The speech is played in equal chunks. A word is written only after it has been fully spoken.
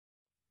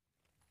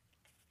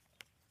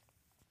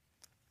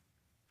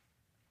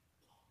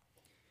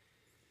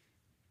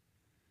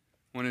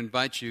I want to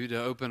invite you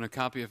to open a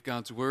copy of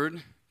God's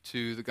Word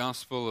to the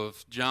Gospel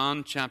of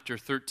John, chapter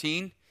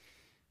 13,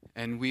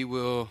 and we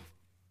will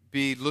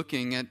be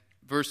looking at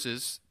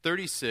verses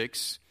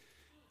 36,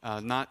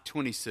 not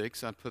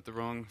 26. I put the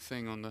wrong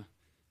thing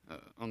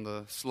on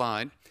the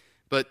slide,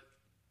 but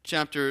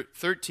chapter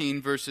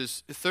 13,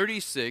 verses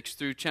 36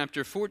 through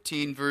chapter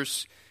 14,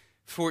 verse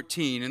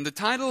 14. And the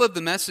title of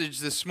the message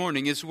this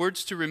morning is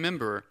Words to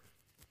Remember.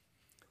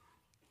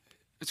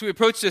 As we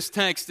approach this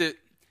text,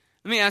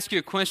 let me ask you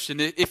a question.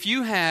 If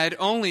you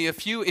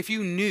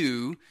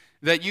knew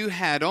that you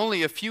had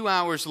only a few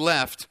hours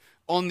left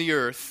on the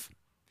earth,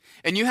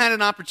 and you had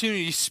an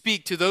opportunity to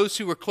speak to those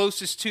who were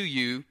closest to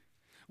you,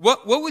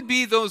 what would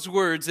be those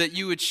words that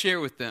you would share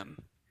with them?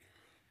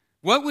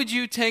 What would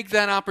you take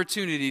that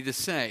opportunity to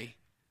say?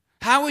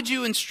 How would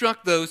you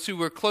instruct those who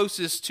were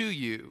closest to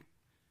you?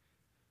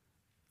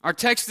 Our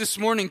text this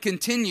morning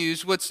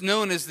continues what's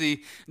known as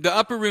the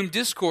upper room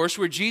discourse,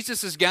 where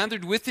Jesus is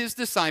gathered with his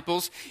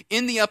disciples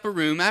in the upper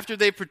room after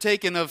they've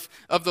partaken of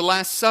the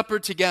Last Supper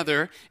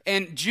together,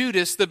 and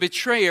Judas, the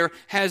betrayer,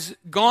 has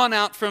gone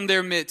out from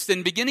their midst.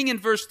 And beginning in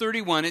verse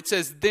 31, it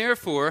says,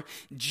 "Therefore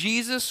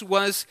Jesus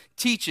was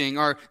teaching,"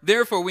 or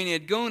therefore when he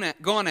had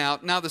gone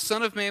out, now the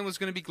Son of Man was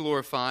going to be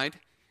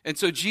glorified. And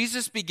so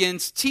Jesus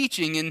begins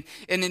teaching and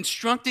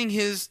instructing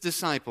his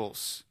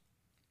disciples.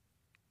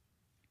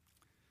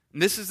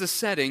 This is the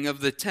setting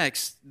of the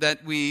text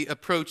that we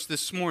approach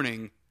this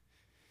morning.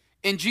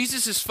 In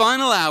Jesus'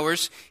 final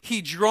hours, he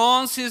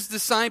draws his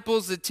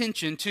disciples'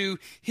 attention to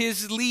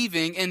his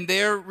leaving and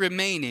their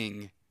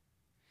remaining.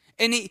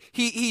 And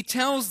he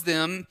tells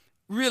them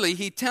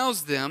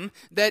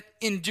that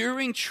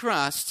enduring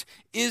trust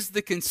is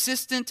the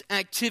consistent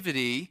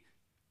activity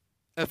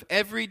of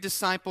every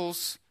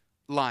disciple's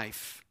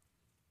life.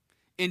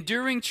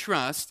 Enduring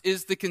trust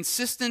is the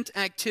consistent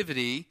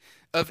activity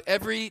of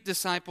every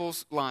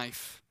disciple's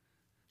life.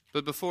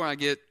 But before I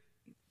get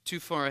too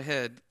far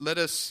ahead, let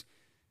us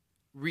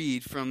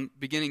read from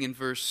beginning in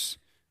verse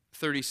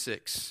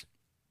 36.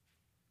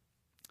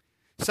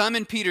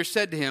 Simon Peter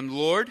said to him,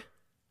 "Lord,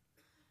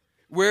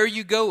 where are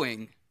you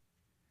going?"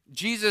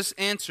 Jesus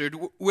answered,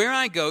 "Where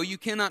I go, you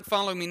cannot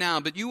follow me now,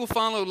 but you will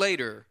follow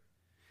later."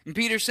 And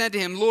Peter said to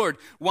him, "Lord,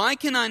 why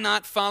can I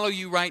not follow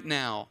you right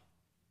now?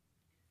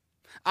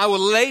 I will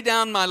lay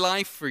down my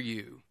life for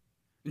you."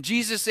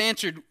 Jesus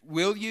answered,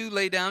 "Will you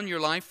lay down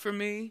your life for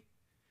me?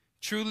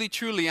 Truly,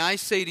 truly, I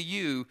say to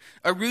you,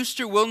 a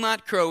rooster will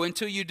not crow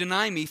until you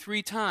deny me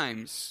 3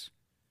 times.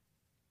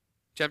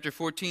 Chapter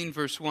 14,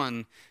 verse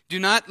 1. Do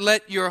not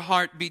let your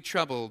heart be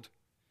troubled.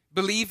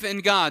 Believe in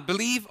God.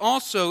 Believe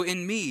also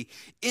in me.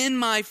 In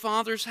my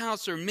Father's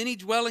house are many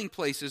dwelling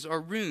places,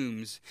 or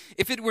rooms.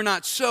 If it were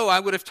not so,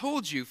 I would have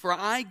told you, for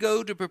I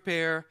go to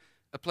prepare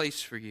a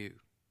place for you.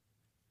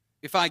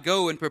 If I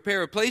go and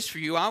prepare a place for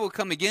you, I will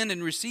come again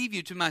and receive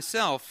you to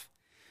myself,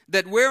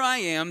 that where I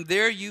am,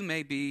 there you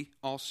may be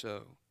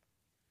also.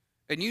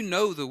 And you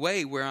know the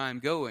way where I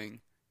am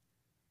going."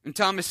 And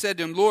Thomas said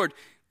to him, "Lord,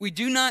 we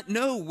do not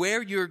know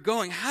where you're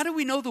going. How do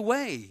we know the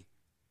way?"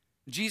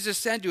 Jesus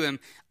said to him,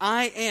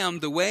 "I am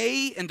the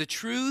way and the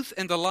truth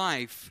and the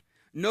life.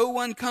 No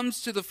one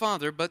comes to the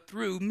Father but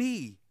through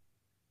me.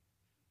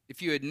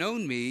 If you had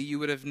known me, you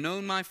would have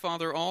known my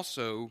Father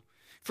also.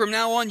 From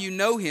now on you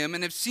know him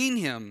and have seen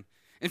him."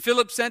 And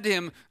Philip said to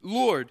him,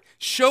 "Lord,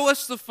 show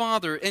us the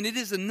Father, and it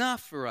is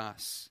enough for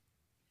us."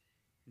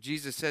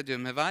 Jesus said to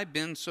him, "Have I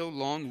been so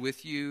long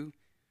with you,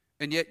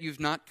 and yet you've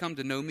not come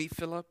to know me,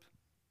 Philip?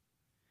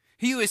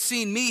 He who has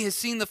seen me has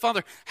seen the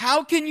Father.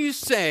 How can you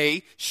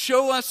say,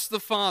 'Show us the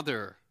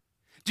Father'?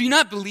 Do you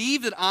not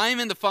believe that I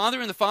am in the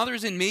Father, and the Father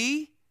is in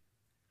me?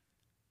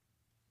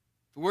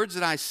 The words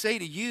that I say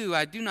to you,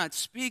 I do not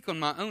speak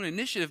on my own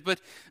initiative, but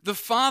the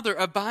Father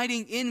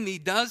abiding in me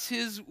does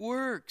his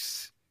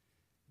works.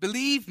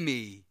 Believe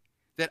me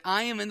that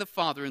I am in the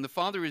Father and the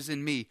Father is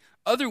in me.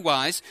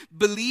 Otherwise,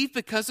 believe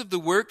because of the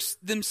works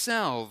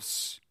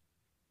themselves.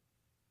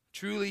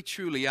 Truly,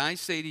 truly, I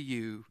say to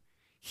you,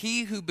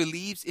 he who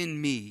believes in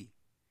me,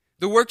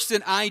 the works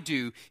that I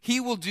do,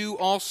 he will do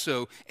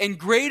also. And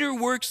greater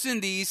works than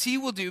these he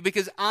will do,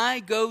 because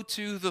I go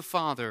to the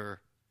Father.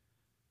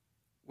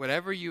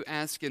 Whatever you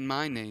ask in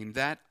my name,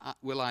 that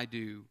will I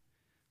do,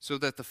 so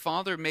that the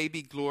Father may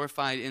be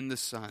glorified in the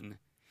Son.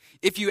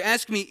 If you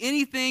ask me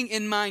anything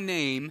in my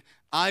name,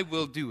 I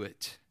will do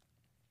it."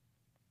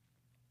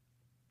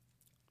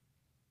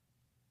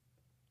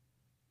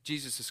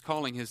 Jesus is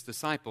calling his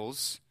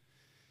disciples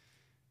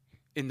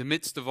in the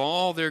midst of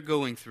all they're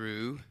going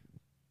through.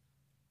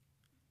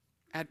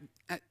 At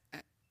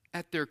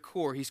their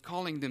core, he's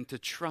calling them to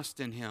trust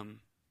in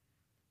him.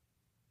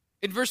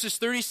 In verses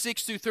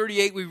 36 through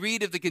 38, we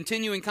read of the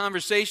continuing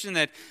conversation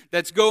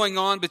that's going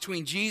on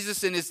between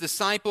Jesus and his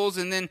disciples.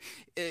 And then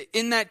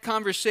in that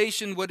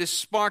conversation, what is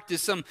sparked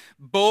is some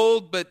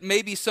bold but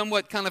maybe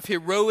somewhat kind of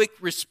heroic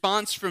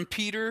response from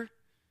Peter,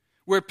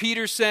 where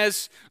Peter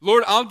says,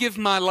 "Lord, I'll give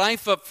my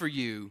life up for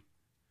you."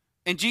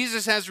 And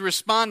Jesus has to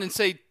respond and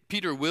say,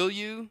 "Peter, will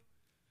you?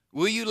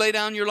 Will you lay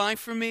down your life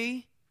for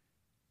me?"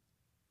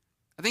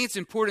 I think it's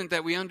important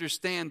that we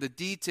understand the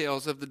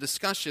details of the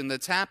discussion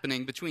that's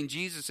happening between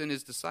Jesus and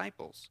his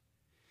disciples.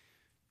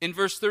 In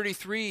verse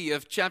 33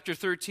 of chapter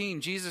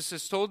 13, Jesus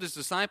has told his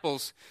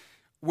disciples,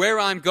 "Where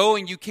I'm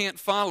going, you can't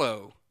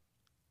follow."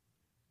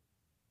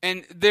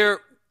 And they're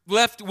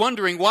left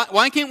wondering,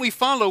 why can't we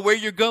follow where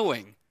you're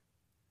going?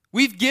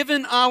 We've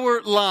given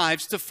our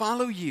lives to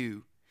follow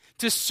you,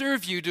 to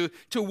serve you,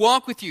 to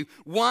walk with you.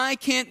 Why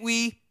can't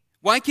we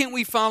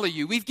follow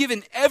you? We've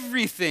given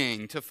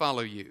everything to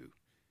follow you.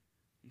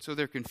 And so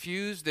they're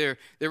confused, they're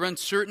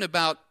uncertain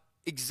about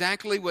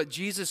exactly what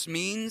Jesus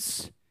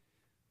means,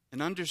 and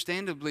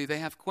understandably they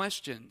have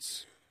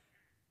questions.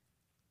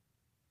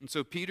 And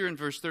so Peter in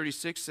verse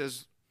 36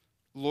 says,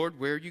 "Lord,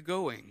 where are you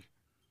going?"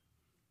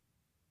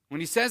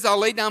 When he says, "I'll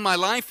lay down my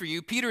life for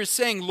you," Peter is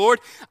saying, "Lord,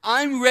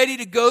 I'm ready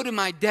to go to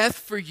my death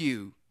for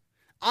you.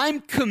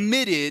 I'm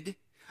committed.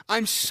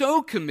 I'm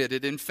so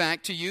committed, in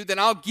fact, to you that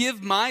I'll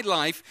give my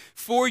life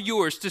for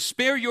yours. To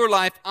spare your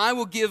life, I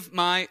will give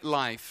my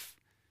life."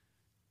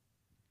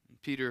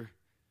 Peter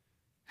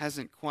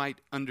hasn't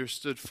quite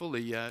understood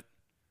fully yet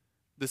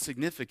the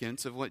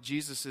significance of what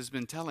Jesus has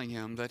been telling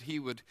him, that he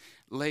would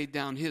lay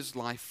down his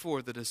life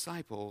for the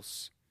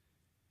disciples.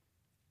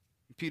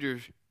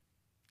 Peter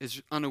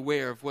is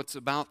unaware of what's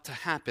about to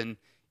happen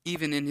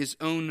even in his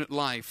own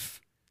life.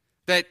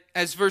 That,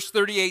 as verse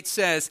 38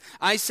 says,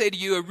 "I say to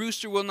you, a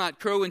rooster will not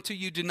crow until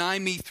you deny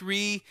me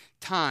 3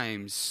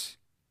 times.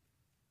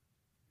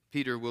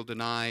 Peter will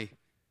deny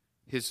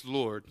his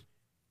Lord.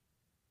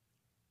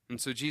 And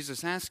so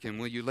Jesus asked him,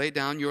 "Will you lay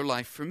down your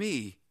life for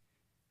me?"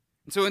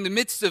 And so in the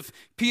midst of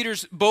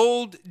Peter's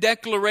bold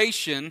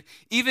declaration,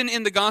 even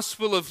in the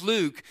Gospel of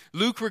Luke,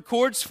 Luke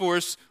records for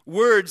us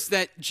words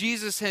that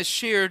Jesus has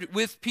shared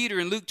with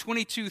Peter in Luke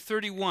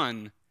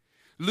 22:31.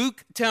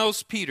 Luke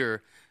tells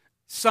Peter,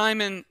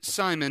 "Simon,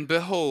 Simon,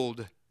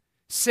 behold,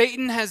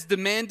 Satan has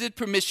demanded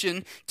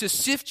permission to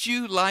sift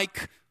you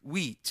like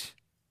wheat,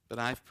 but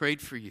I've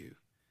prayed for you,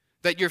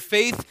 that your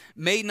faith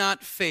may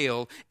not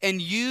fail,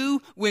 and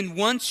you, when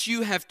once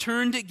you have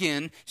turned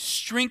again,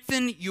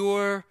 strengthen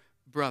your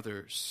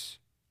brothers."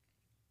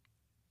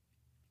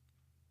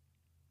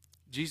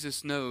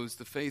 Jesus knows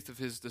the faith of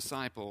his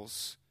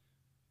disciples.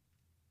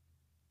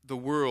 The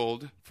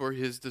world for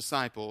his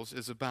disciples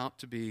is about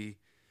to be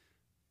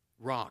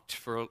rocked,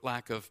 for a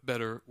lack of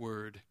better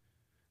word.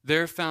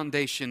 Their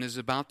foundation is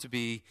about to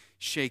be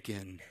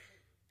shaken.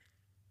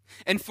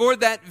 And for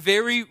that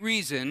very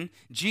reason,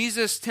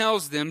 Jesus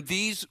tells them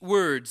these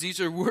words. These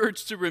are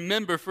words to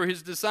remember for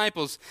his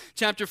disciples.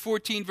 Chapter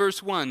 14,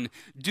 verse 1.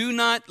 "Do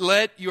not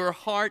let your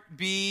heart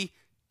be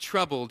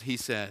troubled," he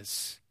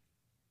says.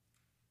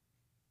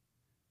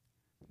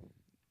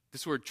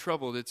 This word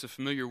troubled, it's a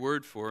familiar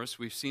word for us.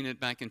 We've seen it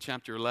back in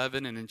chapter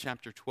 11 and in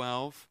chapter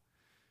 12.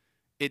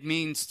 It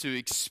means to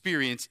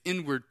experience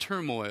inward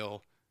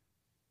turmoil.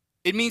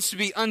 It means to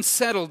be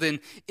unsettled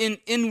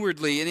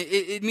inwardly, and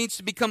it means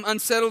to become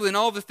unsettled in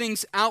all the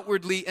things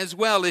outwardly as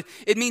well.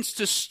 It means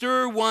to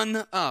stir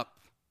one up.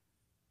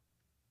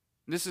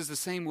 This is the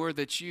same word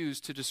that's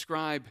used to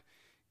describe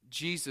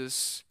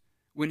Jesus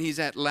when he's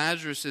at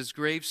Lazarus'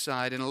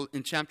 graveside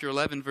in chapter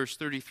 11, verse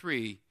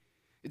 33.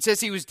 It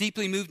says he was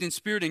deeply moved in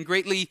spirit and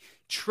greatly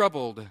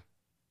troubled.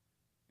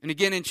 And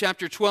again in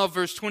chapter 12,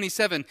 verse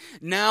 27,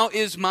 "Now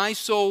is my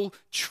soul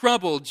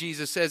troubled,"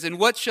 Jesus says, "and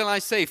what shall I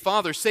say?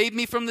 Father, save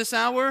me from this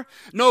hour?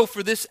 No,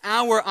 for this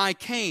hour I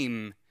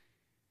came."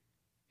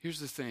 Here's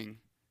the thing.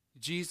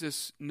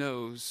 Jesus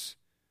knows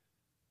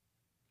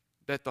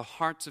that the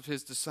hearts of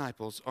his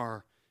disciples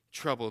are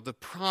troubled. The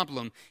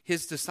problem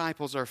his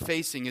disciples are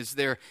facing is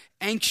they're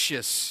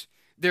anxious.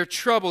 They're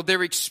troubled.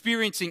 They're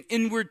experiencing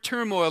inward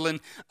turmoil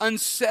and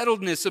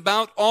unsettledness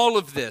about all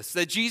of this,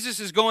 that Jesus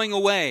is going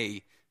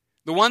away.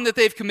 The one that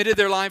they've committed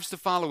their lives to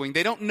following.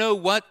 They don't know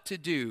what to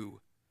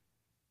do.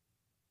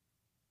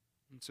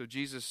 And so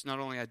Jesus not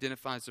only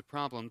identifies the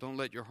problem, "Don't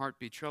let your heart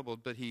be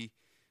troubled," but he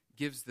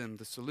gives them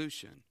the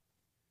solution.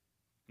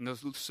 And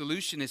the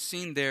solution is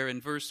seen there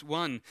in verse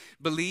 1.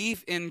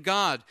 "Believe in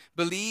God.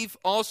 Believe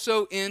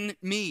also in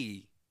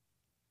me."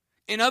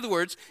 In other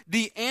words,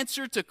 the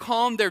answer to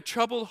calm their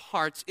troubled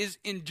hearts is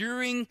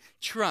enduring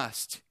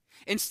trust.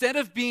 Instead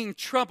of being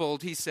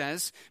troubled, he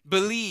says,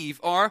 believe,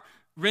 or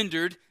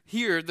rendered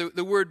here,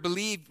 the word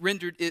believe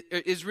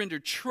is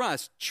rendered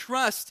trust.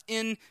 Trust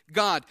in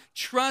God.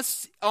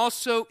 Trust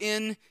also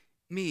in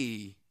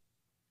me.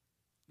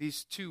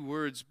 These two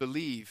words,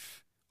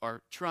 believe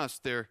or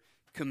trust, they're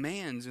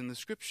commands in the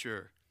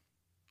Scripture.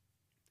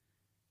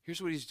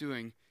 Here's what he's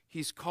doing.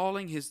 He's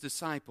calling his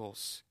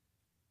disciples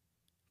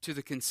to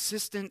the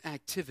consistent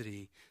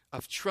activity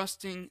of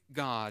trusting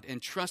God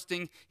and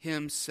trusting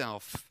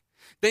himself.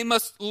 They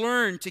must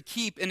learn to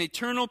keep an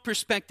eternal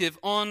perspective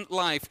on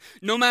life.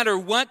 No matter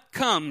what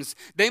comes,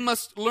 they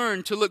must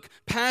learn to look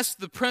past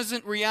the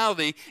present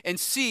reality and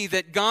see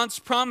that God's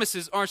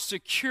promises are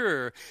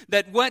secure,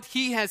 that what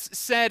he has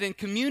said and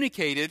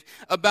communicated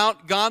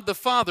about God the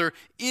Father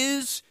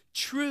is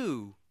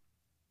true.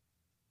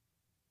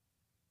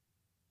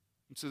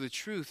 And so the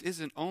truth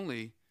isn't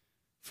only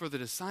for the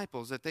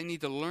disciples, that they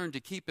need to learn to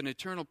keep an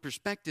eternal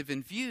perspective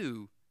in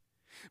view.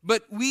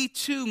 But we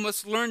too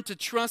must learn to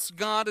trust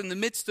God in the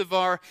midst of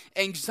our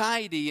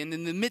anxiety and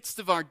in the midst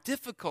of our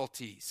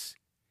difficulties.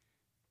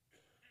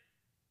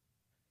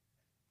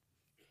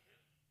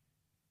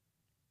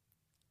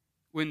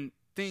 When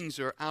things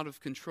are out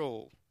of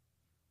control,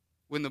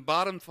 when the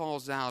bottom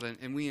falls out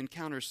and we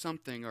encounter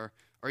something or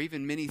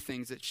even many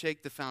things that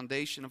shake the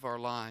foundation of our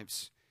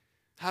lives,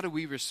 how do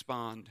we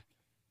respond?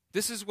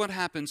 This is what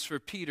happens for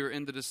Peter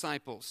and the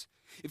disciples.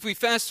 If we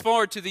fast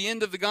forward to the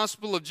end of the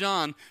Gospel of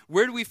John,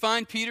 where do we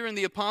find Peter and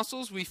the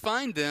apostles? We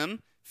find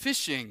them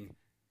fishing.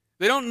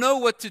 They don't know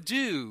what to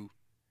do.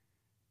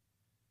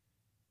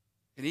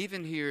 And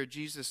even here,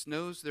 Jesus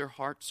knows their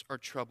hearts are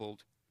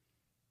troubled.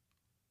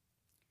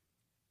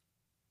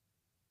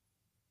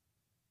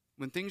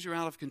 When things are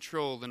out of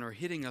control and are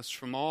hitting us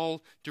from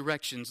all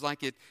directions,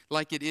 like it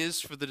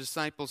is for the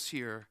disciples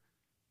here,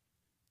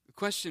 the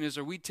question is,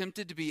 are we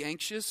tempted to be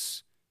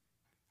anxious?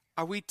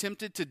 Are we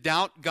tempted to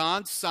doubt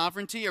God's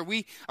sovereignty? Are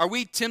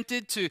we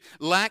tempted to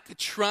lack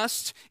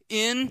trust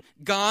in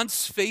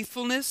God's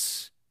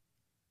faithfulness?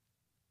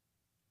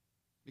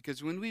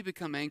 Because when we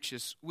become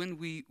anxious, when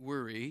we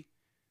worry,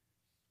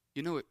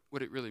 you know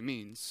what it really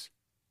means?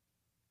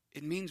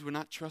 It means we're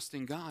not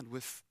trusting God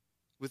with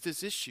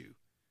this issue.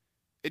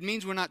 It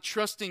means we're not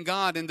trusting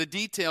God in the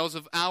details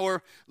of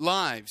our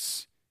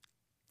lives.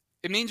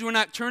 It means we're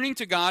not turning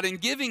to God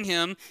and giving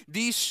Him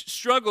these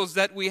struggles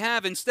that we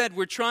have. Instead,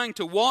 we're trying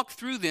to walk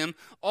through them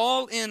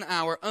all in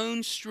our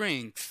own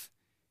strength.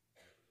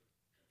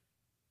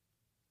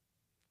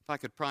 If I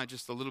could pry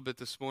just a little bit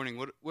this morning,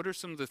 what are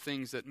some of the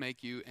things that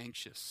make you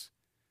anxious?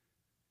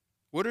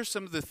 What are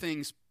some of the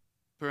things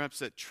perhaps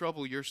that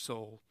trouble your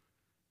soul?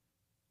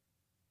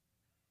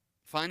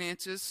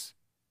 Finances?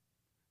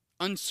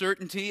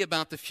 Uncertainty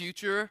about the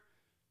future?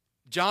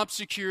 Job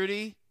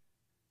security?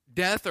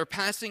 Death or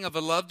passing of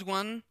a loved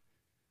one,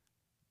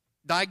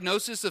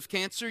 diagnosis of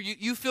cancer,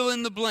 you fill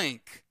in the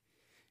blank.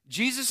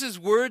 Jesus'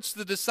 words to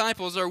the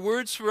disciples are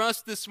words for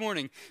us this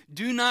morning.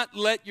 Do not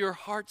let your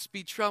hearts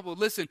be troubled.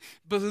 Listen,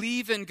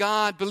 believe in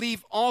God,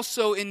 believe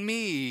also in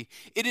me.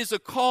 It is a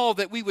call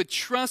that we would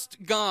trust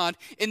God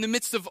in the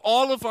midst of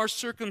all of our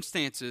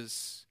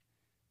circumstances,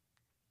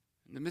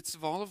 in the midst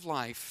of all of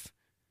life,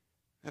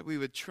 that we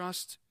would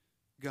trust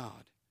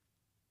God.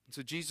 And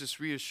so Jesus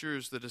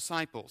reassures the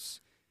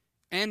disciples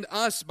and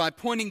us by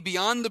pointing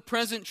beyond the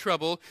present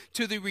trouble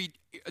to the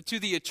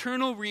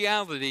eternal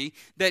reality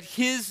that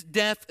His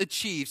death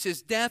achieves,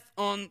 His death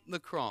on the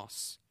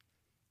cross.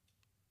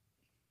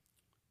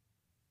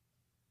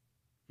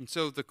 And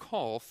so the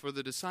call for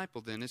the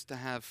disciple then is to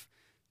have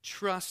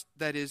trust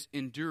that is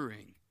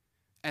enduring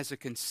as a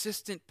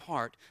consistent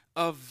part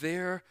of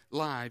their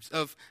lives,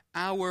 of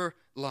our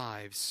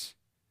lives.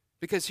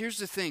 Because here's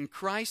the thing,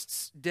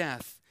 Christ's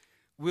death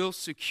will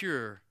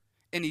secure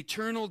an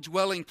eternal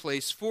dwelling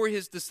place for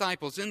His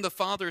disciples in the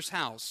Father's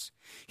house.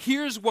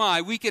 Here's why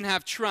we can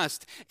have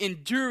trust,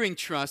 enduring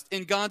trust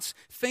in God's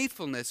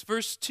faithfulness.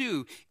 Verse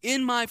 2,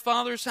 in my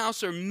Father's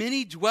house are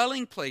many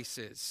dwelling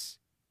places.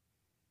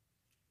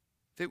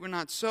 If it were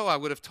not so, I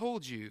would have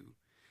told you,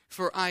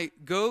 for I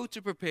go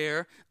to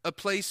prepare a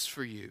place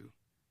for you.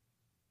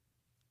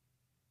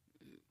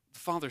 The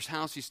Father's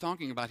house He's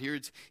talking about here,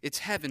 it's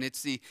heaven.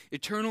 It's the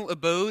eternal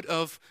abode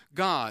of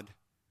God.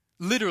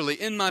 Literally,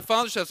 in my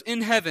Father's house,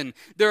 in heaven,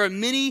 there are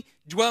many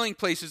dwelling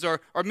places,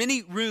 or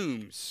many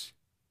rooms.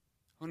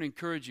 I want to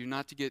encourage you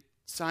not to get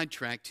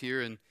sidetracked here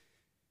and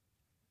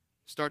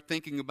start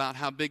thinking about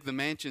how big the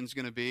mansion's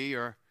going to be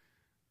or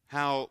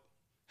how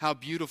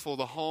beautiful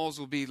the halls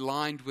will be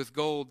lined with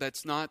gold.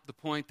 That's not the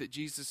point that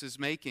Jesus is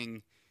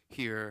making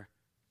here.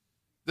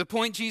 The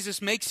point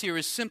Jesus makes here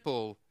is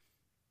simple.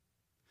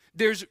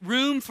 There's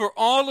room for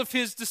all of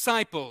His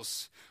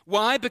disciples.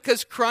 Why?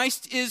 Because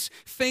Christ is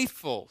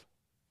faithful.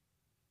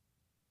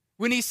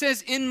 When He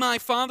says, in my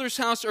Father's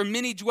house are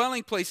many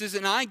dwelling places,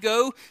 and I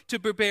go to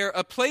prepare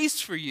a place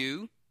for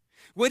you,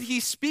 what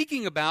He's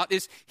speaking about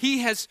is He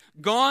has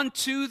gone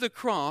to the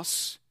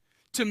cross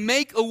to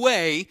make a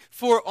way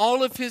for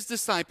all of His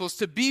disciples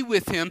to be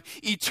with Him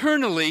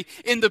eternally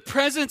in the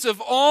presence of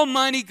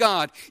Almighty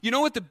God. You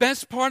know what the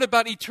best part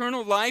about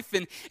eternal life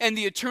and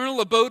the eternal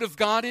abode of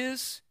God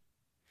is?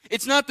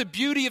 It's not the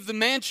beauty of the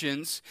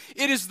mansions,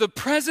 it is the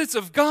presence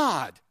of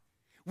God.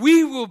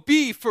 We will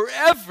be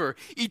forever,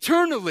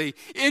 eternally,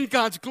 in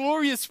God's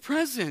glorious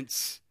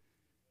presence.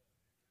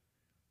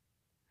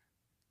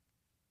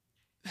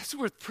 That's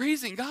worth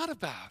praising God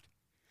about.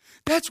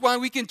 That's why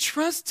we can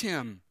trust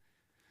Him.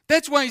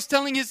 That's why He's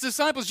telling His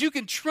disciples, you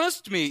can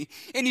trust me.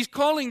 And He's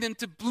calling them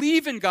to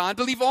believe in God,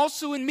 believe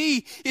also in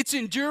me. It's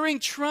enduring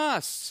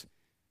trust.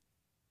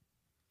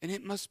 And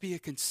it must be a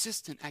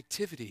consistent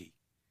activity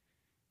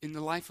in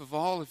the life of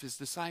all of His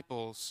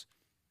disciples.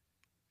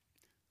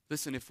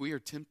 Listen, if we are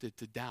tempted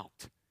to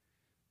doubt,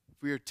 if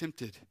we are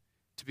tempted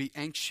to be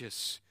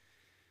anxious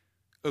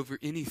over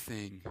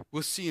anything,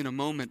 we'll see in a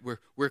moment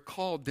we're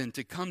called then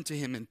to come to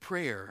Him in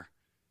prayer.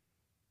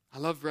 I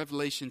love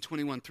Revelation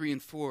 21:3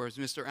 and 4, as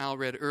Mr. Al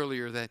read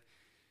earlier, that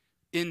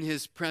in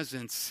His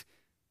presence.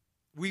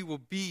 We will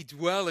be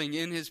dwelling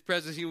in His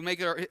presence. He will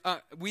make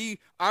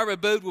our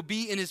abode will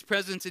be in His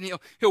presence, and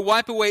He'll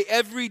wipe away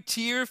every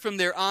tear from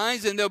their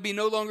eyes, and there'll be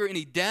no longer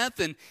any death,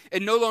 and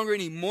no longer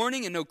any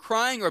mourning, and no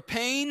crying or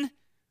pain.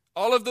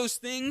 All of those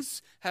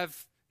things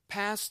have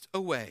passed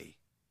away.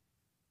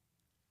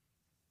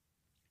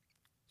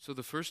 So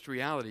the first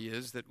reality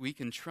is that we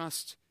can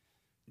trust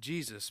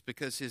Jesus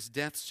because His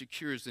death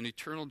secures an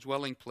eternal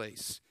dwelling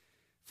place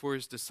for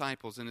His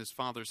disciples in His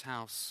Father's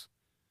house.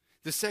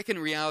 The second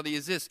reality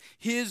is this: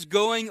 His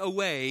going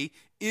away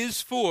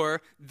is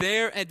for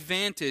their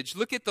advantage.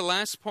 Look at the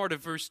last part of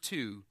verse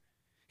 2.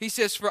 He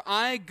says, "For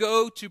I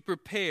go to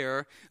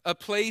prepare a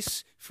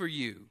place for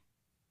you."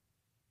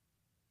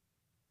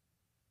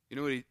 You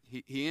know what?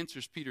 He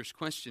answers Peter's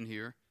question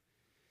here.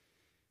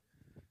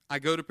 I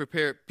go to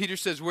prepare. Peter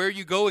says, "Where are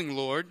you going,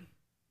 Lord?"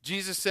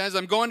 Jesus says,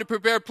 "I'm going to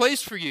prepare a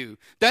place for you."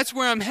 That's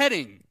where I'm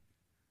heading.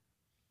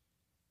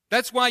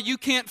 That's why you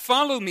can't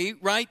follow me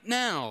right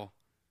now.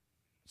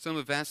 Some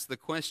have asked the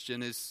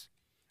question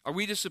are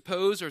we to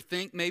suppose or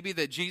think maybe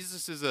that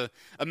Jesus is a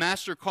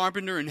master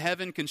carpenter in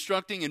heaven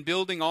constructing and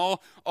building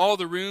all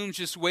the rooms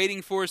just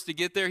waiting for us to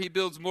get there? He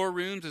builds more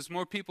rooms as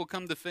more people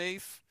come to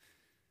faith.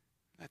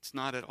 That's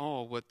not at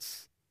all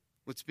what's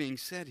being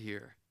said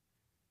here.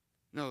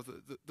 No,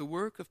 the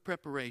work of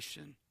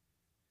preparation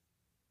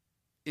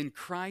in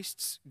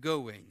Christ's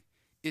going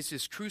is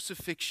His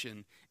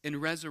crucifixion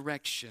and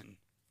resurrection.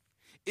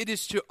 It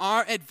is to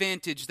our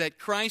advantage that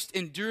Christ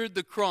endured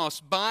the cross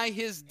by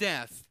His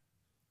death.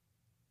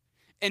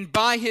 And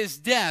by His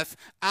death,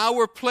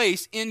 our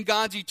place in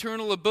God's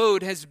eternal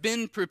abode has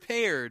been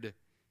prepared.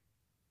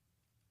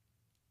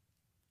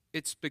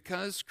 It's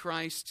because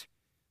Christ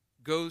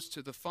goes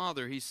to the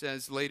Father, He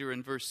says later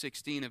in verse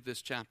 16 of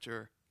this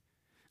chapter,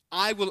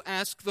 "I will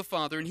ask the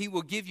Father, and He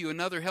will give you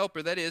another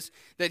helper, that is,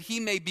 that He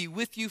may be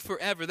with you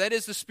forever. That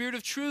is the Spirit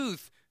of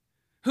truth,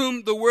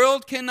 whom the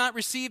world cannot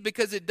receive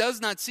because it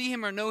does not see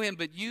Him or know Him,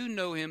 but you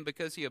know Him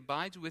because He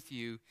abides with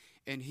you,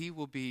 and He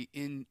will be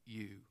in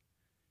you."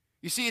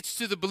 You see, it's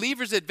to the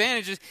believer's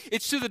advantage,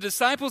 it's to the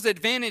disciples'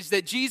 advantage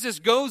that Jesus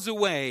goes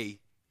away.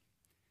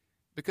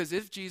 Because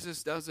if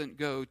Jesus doesn't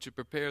go to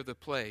prepare the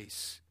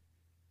place,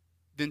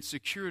 then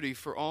security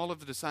for all of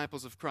the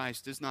disciples of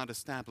Christ is not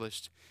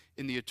established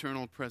in the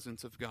eternal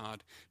presence of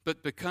God.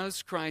 But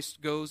because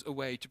Christ goes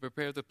away to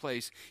prepare the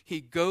place,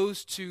 He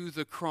goes to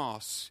the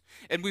cross.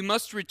 And we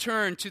must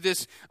return to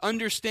this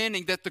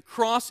understanding that the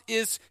cross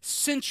is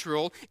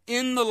central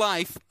in the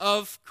life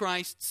of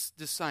Christ's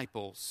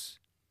disciples.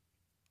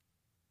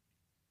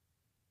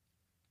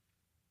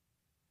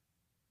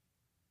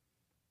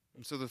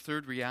 And so the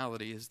third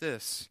reality is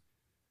this: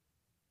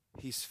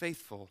 He's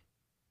faithful.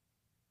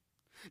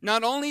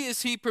 Not only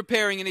is He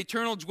preparing an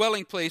eternal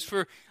dwelling place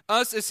for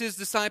us as His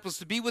disciples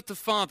to be with the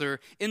Father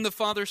in the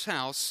Father's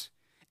house,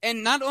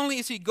 and not only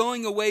is He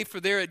going away for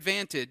their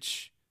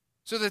advantage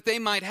so that they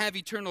might have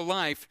eternal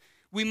life,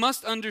 we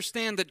must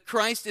understand that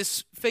Christ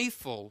is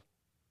faithful.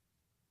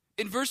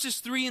 In verses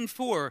 3 and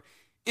 4,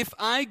 "If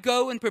I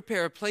go and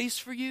prepare a place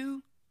for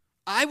you,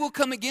 I will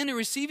come again and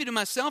receive you to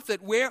myself,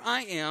 that where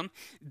I am,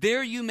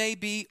 there you may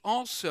be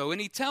also." And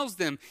He tells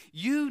them,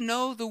 "You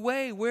know the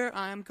way where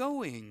I am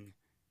going."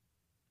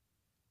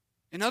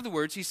 In other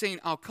words, He's saying,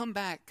 I'll come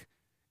back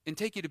and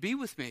take you to be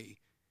with me.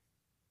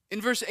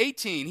 In verse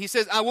 18, He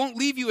says, "I won't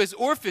leave you as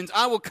orphans.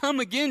 I will come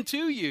again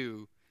to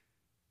you."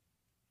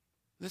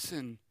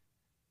 Listen,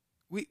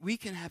 we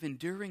can have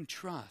enduring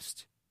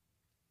trust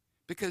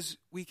because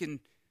we can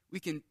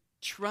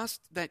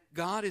trust that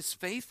God is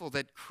faithful,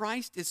 that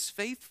Christ is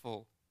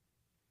faithful.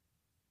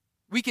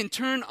 We can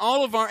turn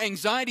all of our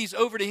anxieties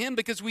over to Him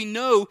because we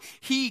know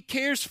He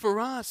cares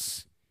for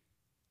us.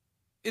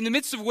 In the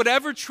midst of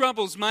whatever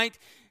troubles might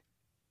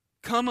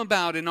come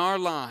about in our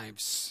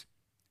lives,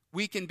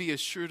 we can be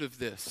assured of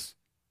this: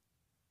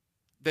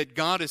 that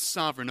God is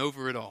sovereign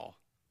over it all,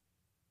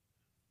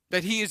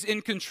 that He is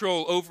in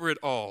control over it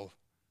all.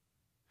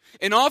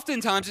 And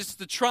oftentimes it's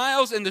the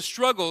trials and the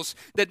struggles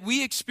that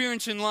we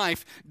experience in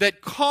life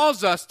that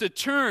cause us to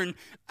turn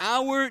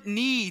our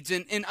needs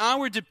and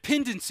our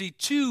dependency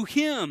to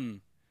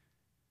Him.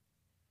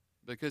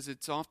 Because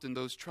it's often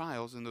those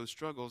trials and those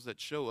struggles that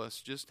show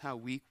us just how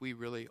weak we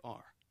really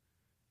are.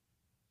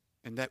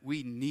 And that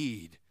we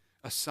need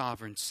a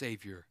sovereign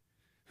Savior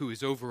who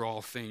is over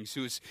all things,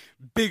 who is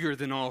bigger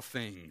than all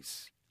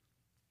things.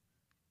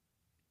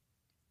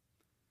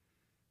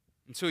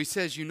 And so He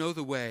says, "You know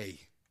the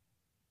way."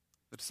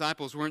 The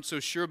disciples weren't so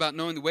sure about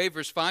knowing the way.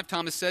 Verse 5,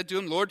 Thomas said to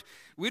Him, "Lord,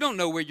 we don't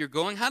know where you're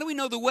going. How do we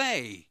know the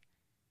way?"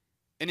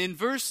 And in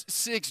verse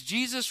 6,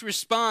 Jesus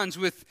responds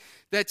with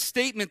that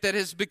statement that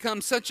has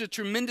become such a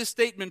tremendous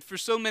statement for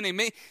so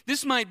many.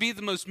 This might be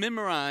the most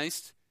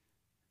memorized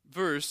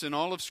verse in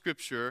all of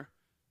Scripture,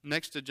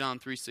 next to John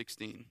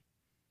 3:16.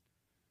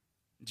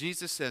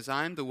 Jesus says,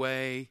 "I am the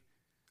way,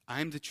 I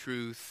am the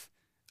truth,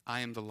 I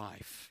am the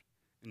life.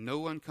 And no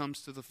one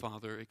comes to the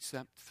Father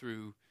except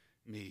through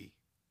me."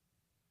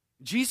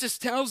 Jesus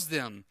tells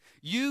them,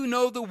 "You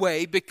know the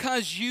way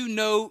because you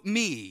know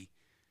me."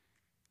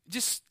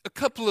 just a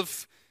couple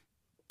of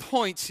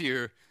points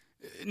here.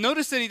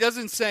 Notice that he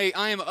doesn't say,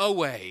 I am a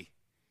way.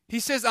 He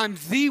says, I'm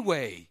the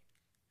way.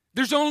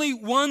 There's only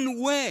one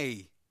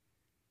way.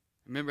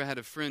 I remember I had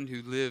a friend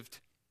who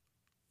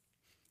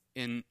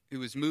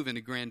was moving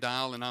to Grand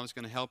Isle, and I was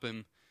going to help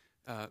him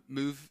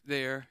move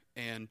there,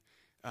 and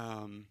I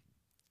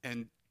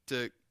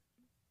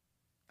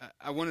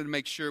wanted to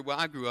make sure. Well,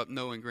 I grew up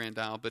knowing Grand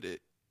Isle, but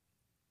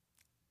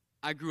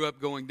I grew up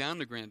going down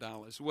to Grand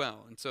Isle as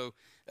well, and so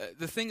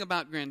the thing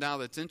about Grand Isle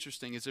that's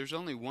interesting is there's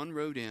only one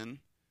road in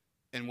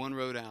and one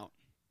road out.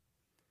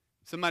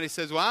 Somebody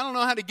says, "Well, I don't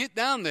know how to get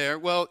down there."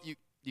 Well,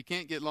 you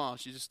can't get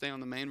lost. You just stay on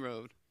the main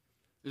road.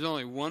 There's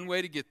only one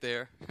way to get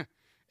there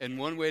and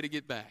one way to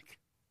get back.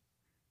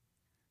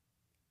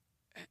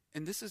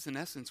 And this is in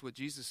essence what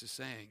Jesus is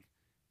saying.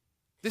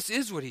 This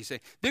is what he's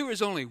saying. There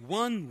is only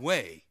one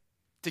way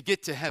to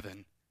get to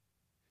heaven.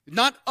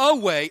 Not a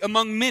way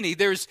among many.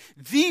 There's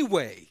the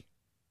way.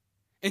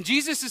 And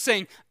Jesus is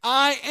saying,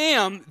 I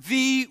am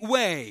the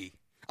way.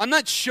 I'm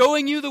not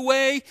showing you the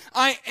way.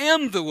 I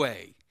am the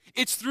way.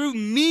 It's through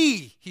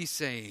me, he's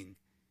saying.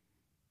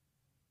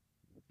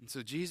 And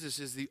so Jesus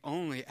is the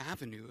only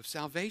avenue of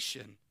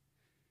salvation.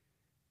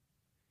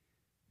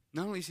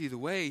 Not only is he the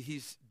way,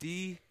 he's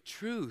the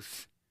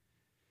truth.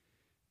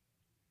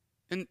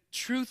 And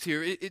truth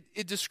here,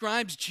 it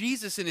describes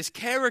Jesus and his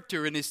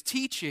character and his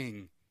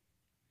teaching.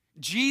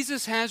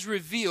 Jesus has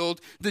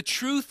revealed the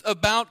truth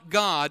about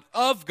God,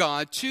 of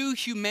God, to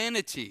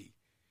humanity.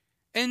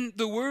 And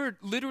the word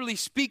literally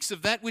speaks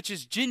of that which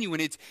is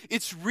genuine.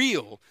 It's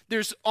real.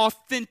 There's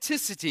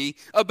authenticity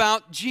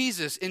about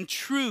Jesus and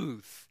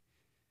truth.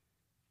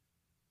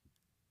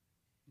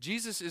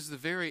 Jesus is the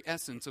very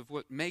essence of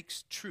what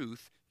makes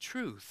truth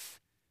truth.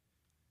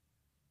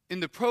 In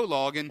the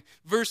prologue, in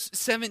verse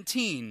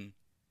 17,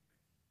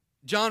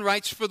 John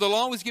writes, "For the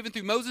law was given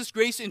through Moses,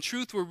 grace and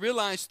truth were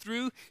realized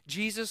through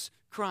Jesus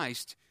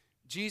Christ."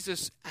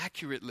 Jesus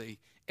accurately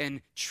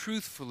and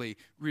truthfully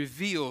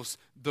reveals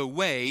the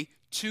way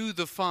to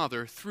the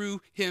Father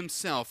through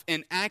himself,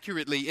 and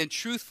accurately and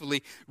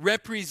truthfully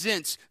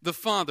represents the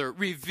Father,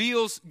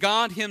 reveals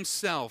God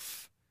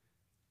himself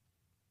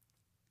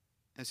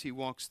as he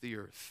walks the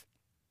earth.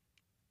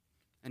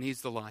 And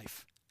he's the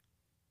life.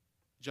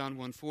 John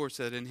 1:4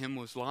 said, "In him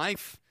was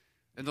life,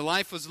 and the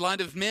life was light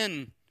of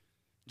men."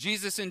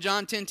 Jesus in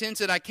John 10:10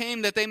 said, "I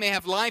came that they may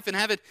have life and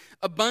have it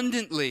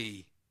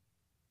abundantly."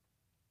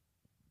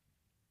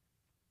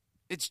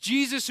 It's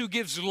Jesus who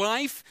gives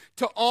life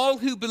to all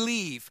who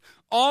believe,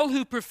 all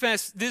who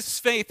profess this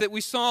faith that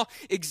we saw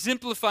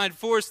exemplified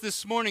for us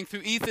this morning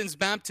through Ethan's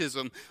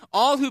baptism,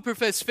 all who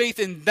profess faith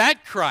in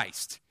that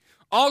Christ,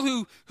 all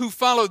who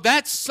follow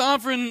that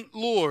sovereign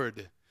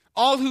Lord,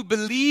 all who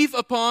believe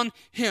upon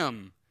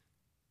him.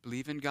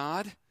 Believe in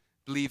God,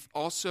 believe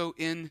also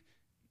in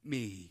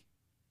me.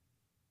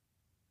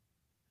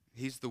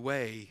 He's the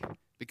way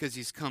because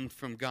he's come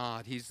from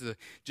God. He's the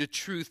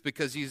truth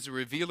because he's the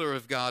revealer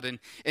of God. And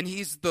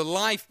he's the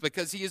life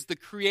because he is the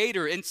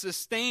creator and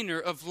sustainer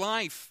of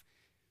life.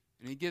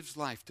 And he gives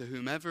life to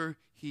whomever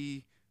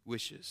he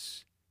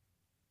wishes.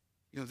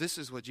 This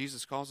is what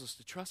Jesus calls us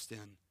to trust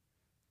in.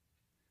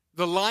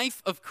 The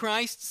life of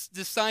Christ's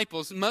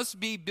disciples must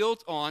be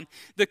built on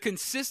the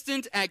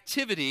consistent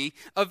activity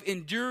of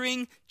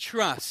enduring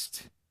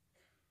trust.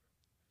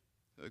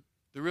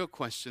 The real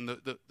question,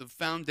 the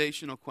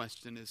foundational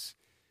question is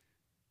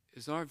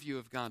our view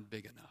of God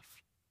big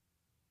enough?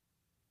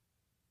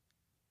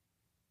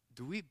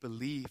 Do we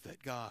believe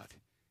that God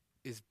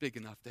is big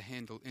enough to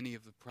handle any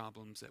of the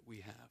problems that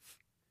we have?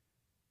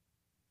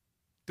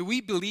 Do we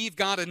believe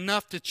God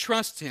enough to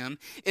trust him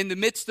in the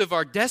midst of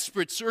our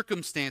desperate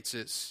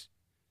circumstances?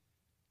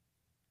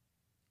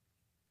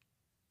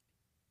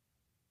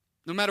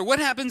 No matter what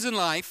happens in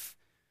life,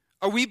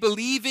 are we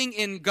believing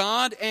in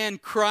God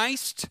and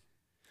Christ?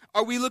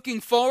 Are we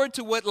looking forward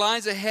to what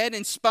lies ahead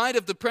in spite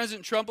of the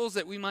present troubles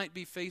that we might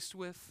be faced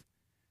with?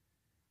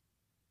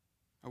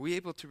 Are we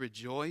able to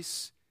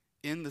rejoice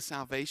in the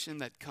salvation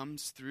that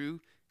comes through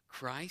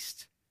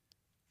Christ?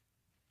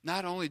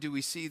 Not only do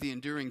we see the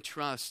enduring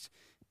trust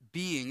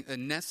being a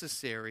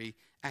necessary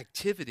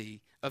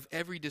activity of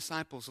every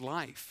disciple's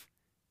life.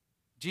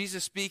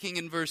 Jesus, speaking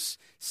in verse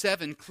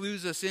 7,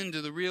 clues us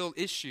into the real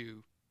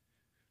issue.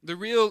 The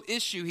real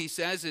issue, he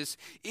says, is,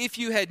 "If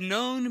you had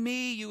known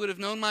me, you would have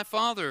known my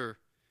Father.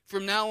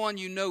 From now on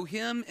you know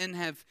him and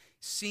have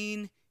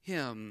seen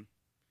him."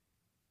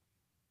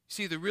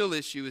 See, the real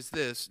issue is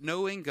this: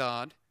 knowing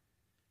God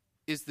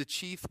is the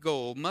chief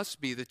goal,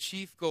 must be the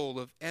chief goal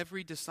of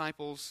every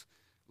disciple's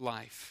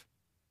life.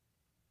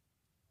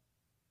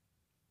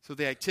 So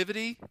the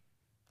activity,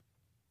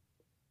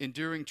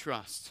 enduring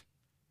trust.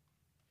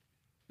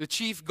 The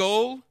chief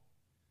goal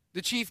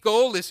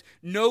is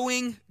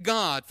knowing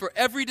God for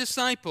every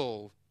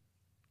disciple.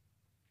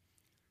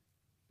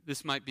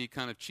 This might be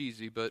kind of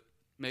cheesy, but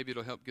maybe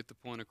it'll help get the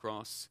point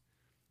across.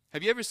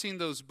 Have you ever seen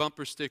those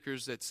bumper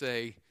stickers that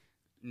say,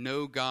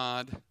 "No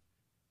God,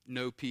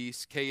 no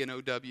peace,"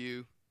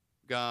 K-N-O-W,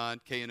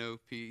 God, K-N-O,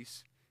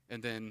 peace,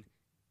 and then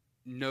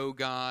know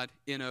God,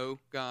 N-O,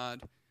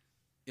 God,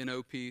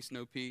 N-O, peace,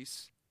 no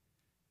peace.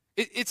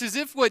 It's as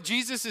if what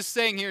Jesus is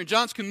saying here, and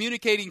John's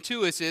communicating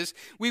to us, is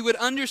we would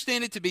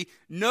understand it to be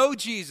know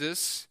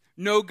Jesus,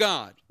 know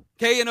God.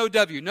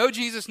 K-N-O-W, know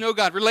Jesus, know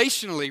God,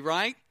 relationally,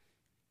 right?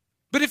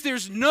 But if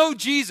there's no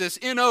Jesus,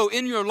 N-O,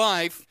 in your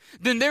life,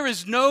 then there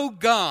is no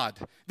God.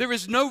 There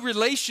is no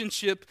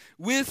relationship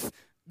with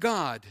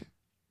God.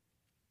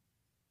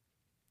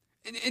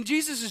 And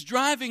Jesus is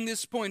driving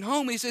this point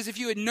home. He says, if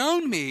you had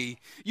known me,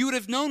 you would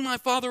have known my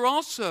Father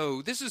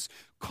also. This is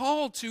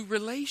called to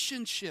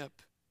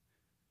relationship.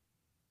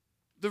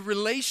 The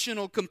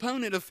relational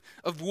component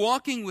of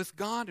walking with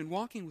God and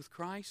walking with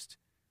Christ.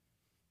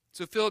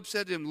 So Philip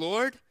said to him,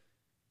 Lord,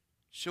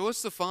 show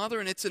us the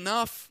Father and it's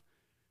enough.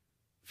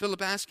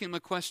 Philip asked him a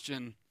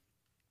question.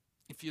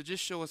 If you'll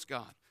just show us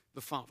God,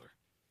 the Father,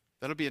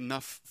 that'll be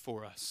enough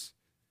for us.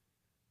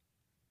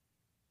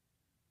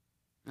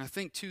 And I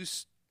think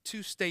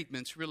two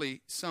statements really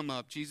sum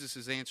up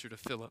Jesus' answer to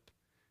Philip.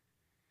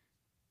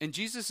 And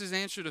Jesus'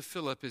 answer to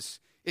Philip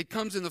it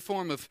comes in the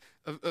form of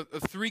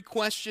three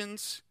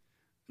questions.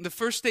 The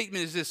first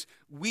statement is this: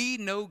 we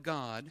know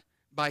God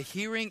by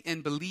hearing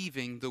and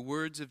believing the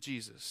words of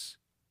Jesus.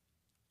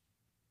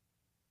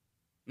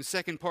 In the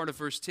second part of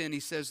verse 10, he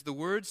says, the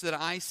words that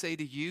I say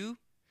to you,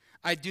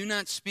 I do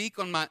not speak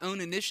on my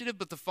own initiative,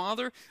 but the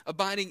Father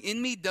abiding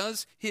in me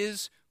does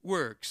his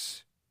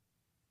works.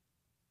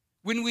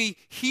 When we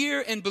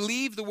hear and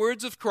believe the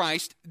words of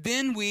Christ,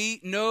 then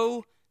we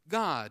know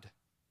God.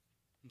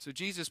 And so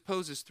Jesus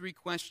poses three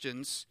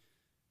questions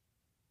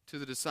to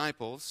the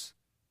disciples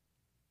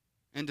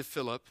and to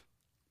Philip.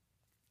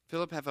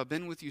 Philip, have I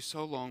been with you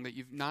so long that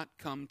you've not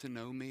come to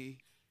know me?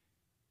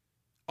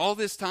 All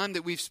this time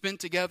that we've spent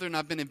together and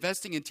I've been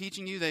investing in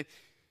teaching you, have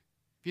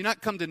you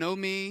not come to know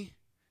me?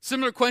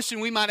 Similar question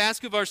we might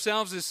ask of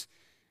ourselves is,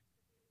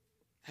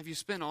 have you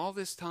spent all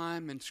this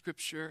time in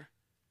Scripture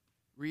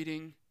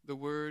reading the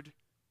Word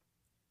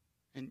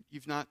and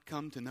you've not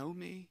come to know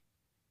me?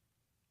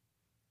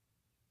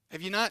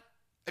 Have you not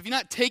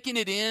taken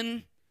it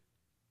in?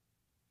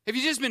 Have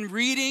you just been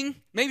reading,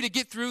 maybe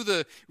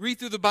to read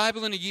through the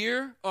Bible in a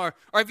year? Or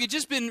have you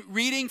just been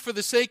reading for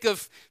the sake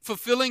of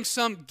fulfilling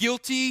some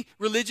guilty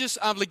religious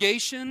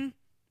obligation?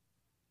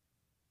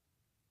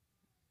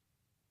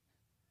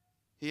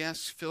 He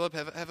asks Philip,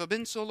 have I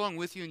been so long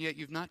with you and yet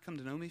you've not come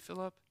to know me,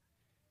 Philip?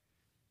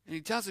 And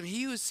he tells him,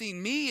 he who has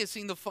seen me has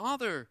seen the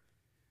Father.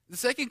 The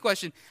second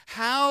question,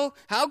 how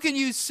can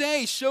you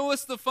say, show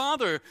us the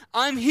Father?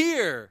 I'm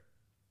here.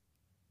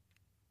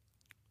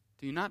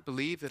 Do you not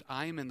believe that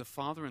I am in the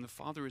Father and the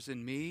Father is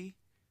in me?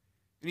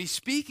 And he's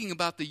speaking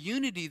about the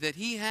unity that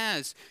he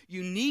has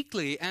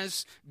uniquely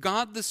as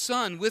God the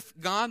Son with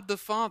God the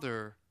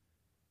Father.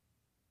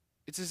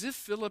 It's as if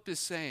Philip is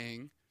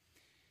saying,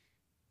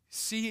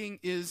 seeing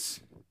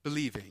is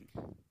believing.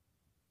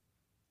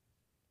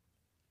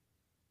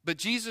 But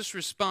Jesus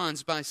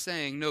responds by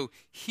saying, no,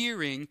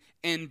 hearing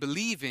and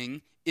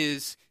believing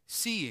is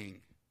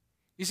seeing.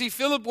 You see,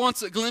 Philip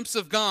wants a glimpse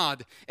of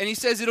God, and he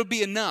says it'll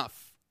be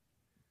enough.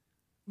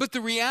 But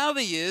the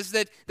reality is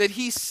that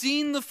he's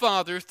seen the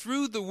Father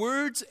through the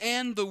words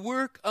and the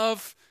work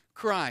of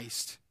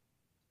Christ,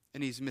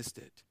 and he's missed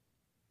it.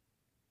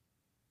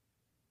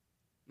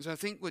 So I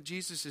think what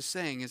Jesus is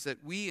saying is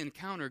that we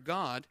encounter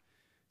God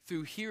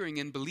through hearing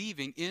and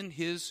believing in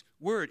his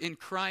word, in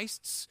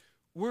Christ's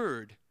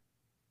word.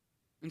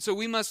 And so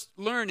we must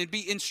learn and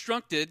be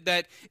instructed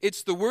that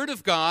it's the word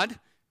of God,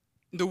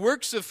 the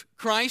works of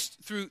Christ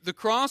through the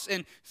cross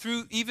and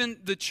through even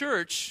the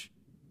church.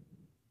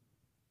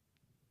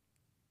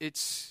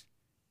 It's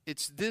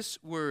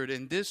this word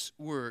and this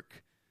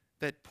work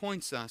that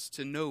points us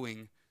to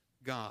knowing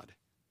God.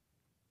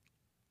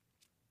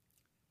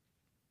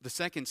 The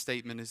second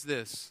statement is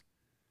this: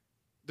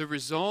 the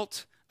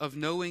result of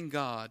knowing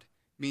God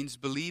means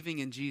believing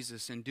in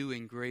Jesus and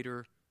doing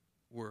greater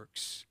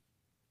works.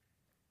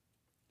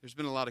 There's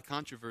been a lot of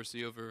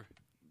controversy over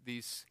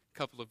these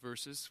couple of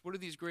verses. What do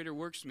these greater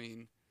works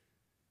mean?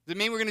 Does it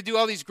mean we're going to do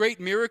all these great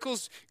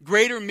miracles,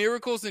 greater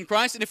miracles than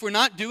Christ? And if we're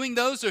not doing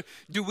those, or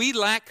do we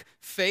lack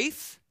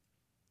faith?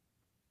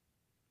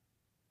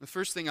 The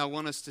first thing I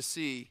want us to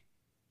see,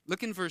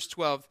 look in verse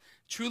 12.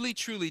 Truly,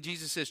 truly,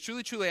 Jesus says,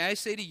 truly, truly, I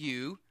say to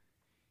you,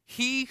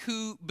 he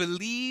who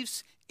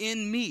believes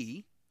in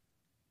me,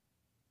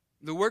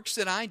 the works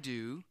that I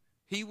do,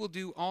 he will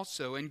do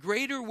also. And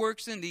greater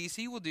works than these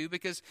he will do,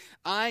 because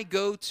I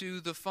go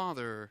to the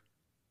Father.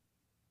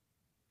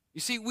 You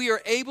see, we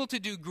are able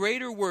to do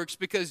greater works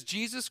because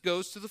Jesus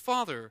goes to the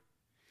Father.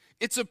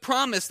 It's a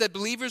promise that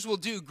believers will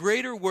do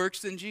greater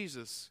works than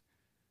Jesus.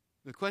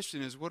 The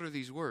question is, what are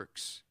these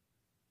works?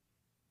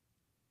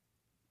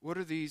 What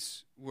are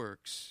these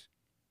works?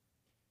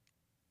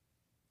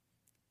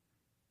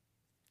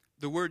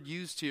 The word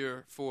used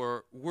here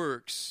for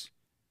works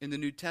in the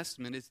New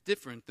Testament is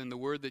different than the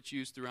word that's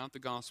used throughout the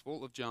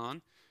Gospel of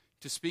John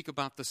to speak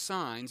about the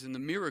signs and the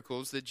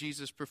miracles that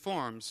Jesus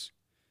performs.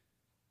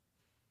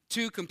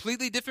 Two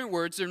completely different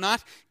words. They're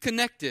not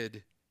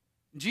connected.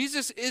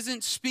 Jesus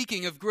isn't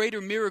speaking of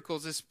greater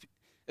miracles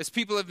as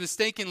people have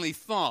mistakenly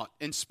thought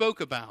and spoke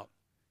about.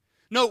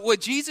 No, what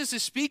Jesus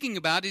is speaking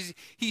about is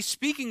he's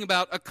speaking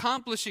about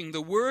accomplishing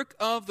the work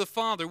of the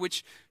Father,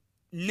 which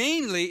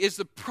namely is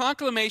the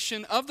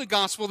proclamation of the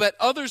gospel that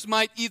others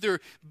might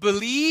either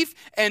believe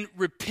and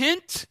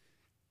repent,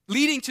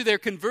 leading to their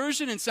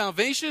conversion and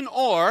salvation,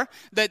 or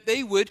that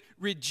they would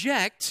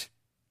reject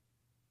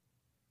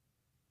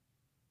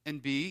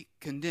and be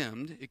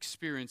condemned,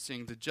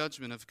 experiencing the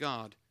judgment of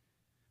God.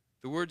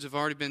 The words have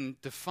already been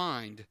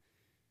defined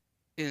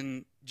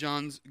in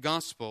John's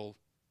gospel.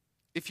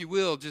 If you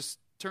will, just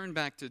turn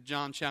back to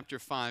John chapter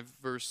 5,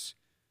 verse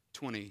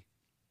 20.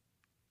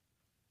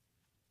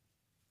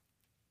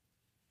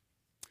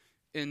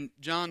 In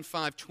John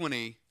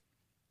 5:20,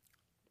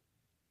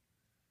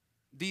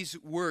 these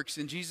works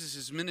in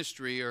Jesus'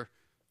 ministry are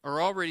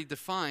already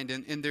defined,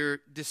 and they're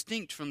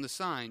distinct from the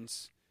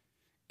signs.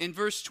 In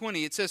verse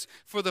 20, it says,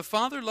 "For the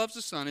Father loves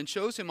the Son and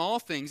shows him all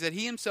things that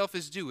he himself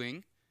is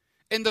doing,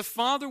 and the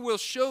Father will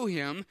show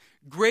him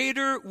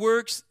greater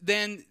works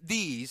than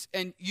these,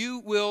 and you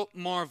will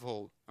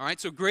marvel." All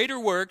right, so greater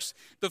works,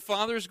 the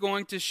Father is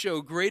going to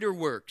show greater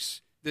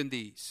works than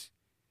these.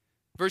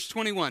 Verse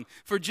 21,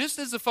 "For just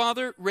as the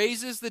Father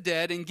raises the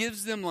dead and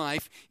gives them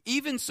life,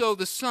 even so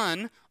the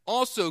Son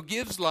also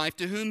gives life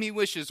to whom he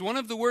wishes." One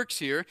of the works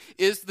here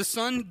is the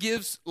Son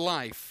gives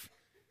life.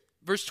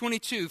 Verse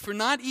 22, "For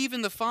not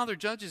even the Father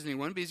judges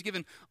anyone, but he's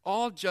given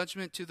all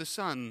judgment to the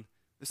Son."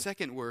 The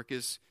second work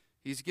is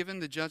he's given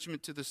the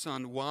judgment to the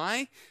Son.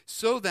 Why?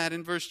 So that,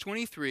 in verse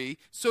 23,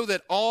 so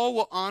that all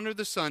will honor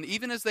the Son,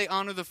 even as they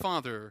honor the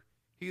Father.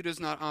 He who does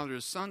not honor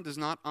the Son does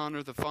not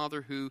honor the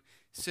Father who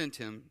sent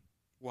him.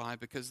 Why?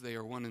 Because they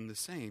are one and the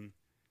same.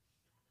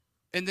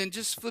 And then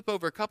just flip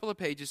over a couple of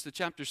pages to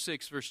chapter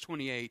 6, verse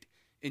 28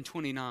 and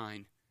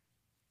 29.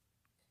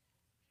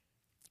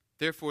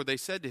 "Therefore they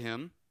said to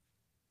him,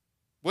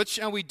 'What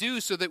shall we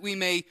do so that we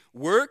may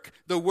work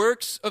the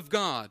works of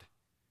God?'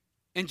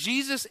 And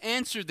Jesus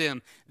answered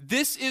them,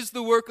 'This is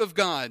the work of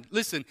God.'"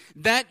 Listen,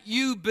 "that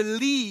you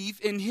believe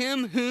in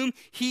him whom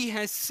he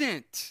has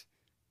sent."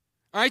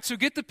 All right, so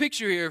get the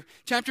picture here.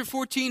 Chapter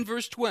 14,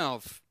 verse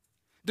 12.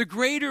 The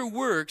greater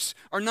works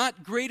are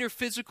not greater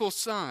physical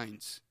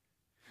signs.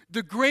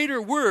 The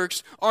greater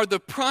works are the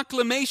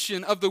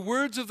proclamation of the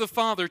words of the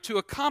Father to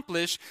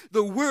accomplish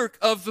the work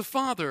of the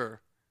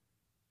Father.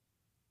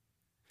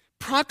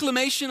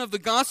 Proclamation of the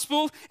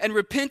gospel and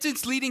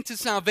repentance leading to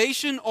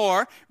salvation,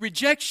 or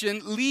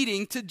rejection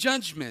leading to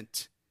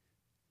judgment.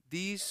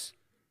 These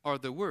are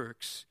the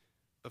works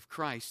of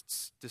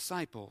Christ's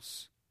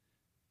disciples.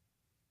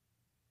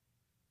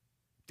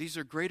 These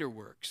are greater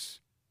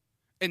works.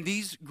 And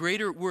these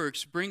greater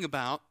works bring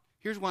about,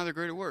 here's why they're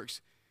greater works.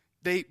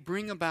 They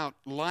bring about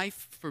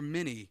life for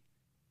many.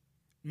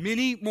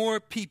 Many more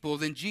people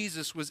than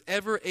Jesus was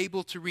ever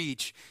able to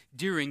reach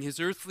during his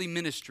earthly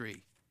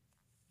ministry.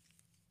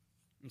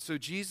 And so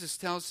Jesus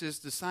tells his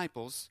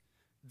disciples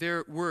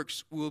their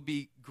works will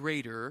be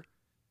greater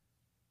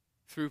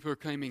through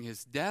proclaiming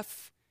his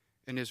death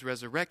and his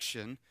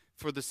resurrection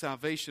for the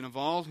salvation of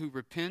all who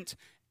repent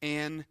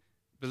and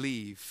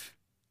believe.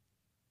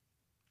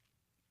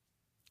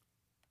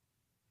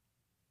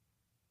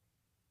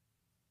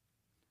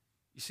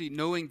 You see,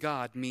 knowing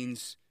God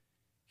means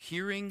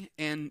hearing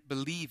and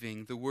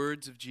believing the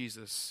words of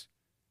Jesus.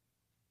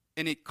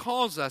 And it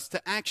calls us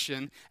to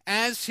action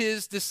as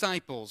his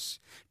disciples.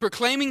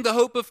 Proclaiming the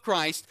hope of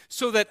Christ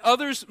so that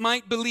others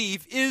might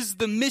believe is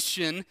the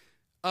mission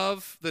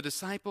of the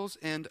disciples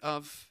and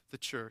of the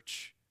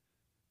church.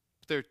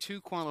 There are two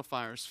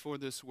qualifiers for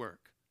this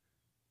work.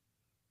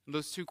 And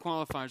those two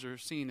qualifiers are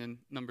seen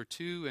in number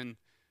 2 and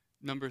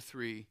number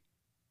 3.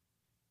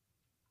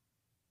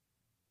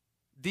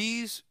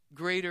 These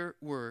greater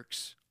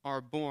works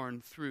are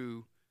born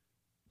through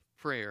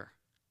prayer.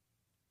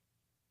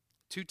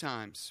 2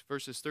 times,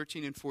 verses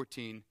 13 and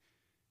 14,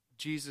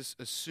 Jesus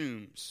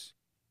assumes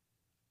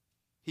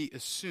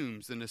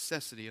the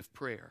necessity of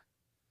prayer.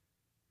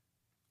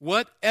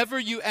 "Whatever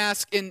you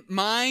ask in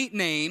my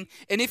name,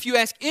 and if you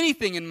ask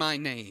anything in my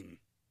name."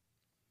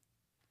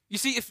 You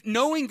see, if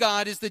knowing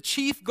God is the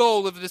chief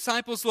goal of the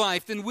disciples'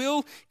 life, then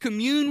we'll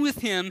commune with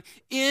him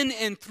in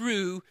and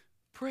through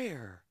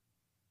prayer.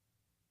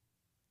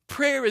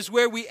 Prayer is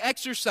where we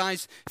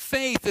exercise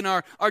faith and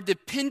our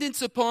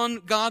dependence upon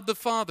God the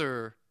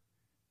Father.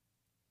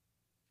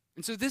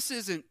 And so this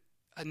isn't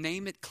a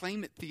name it,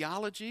 claim it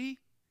theology.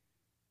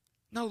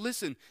 No,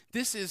 listen,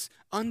 this is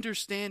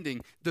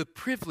understanding the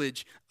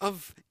privilege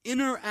of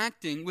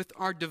interacting with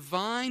our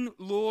divine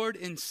Lord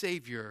and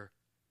Savior,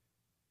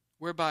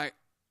 whereby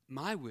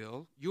my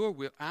will, your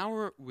will,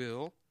 our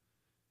will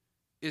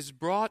is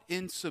brought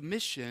in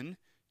submission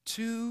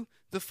to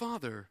the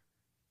Father.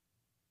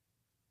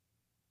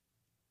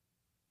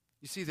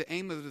 You see, the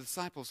aim of the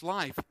disciples'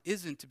 life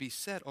isn't to be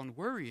set on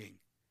worrying.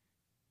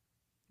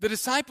 The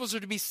disciples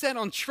are to be set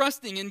on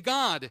trusting in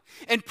God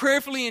and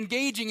prayerfully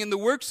engaging in the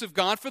works of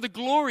God for the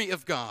glory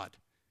of God.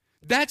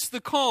 That's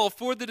the call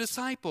for the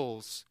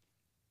disciples.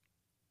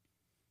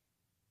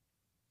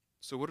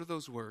 So what are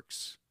those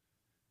works?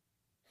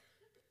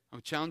 I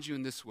would challenge you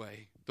in this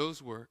way.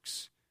 Those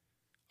works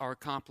are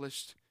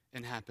accomplished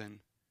and happen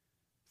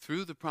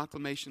through the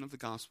proclamation of the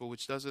gospel,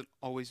 which doesn't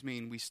always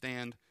mean we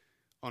stand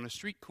on a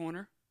street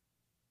corner,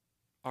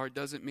 or it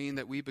doesn't mean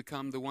that we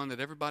become the one that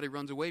everybody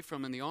runs away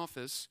from in the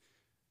office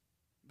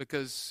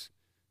because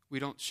we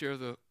don't share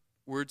the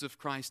words of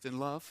Christ in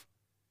love.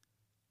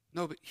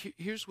 No, but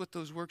here's what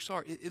those works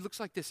are. It looks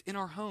like this in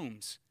our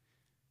homes.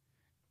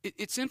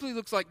 It simply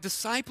looks like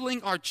discipling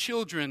our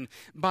children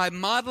by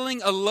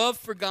modeling a love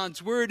for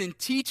God's word and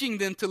teaching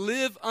them to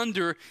live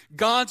under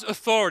God's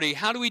authority.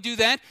 How do we do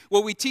that?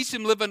 Well, we teach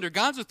them to live under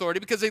God's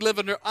authority because they live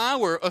under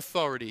our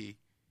authority.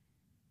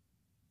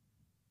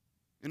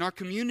 In our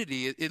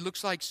community, it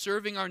looks like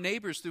serving our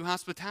neighbors through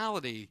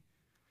hospitality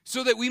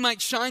so that we might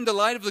shine the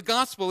light of the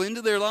gospel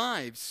into their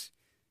lives.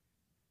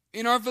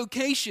 In our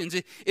vocations,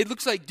 it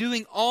looks like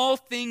doing all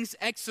things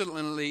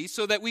excellently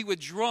so that we would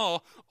draw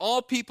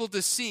all people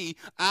to see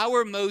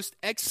our most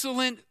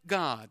excellent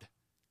God.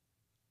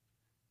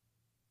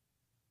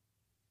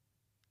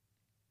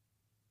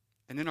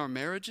 And in our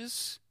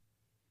marriages,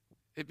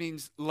 it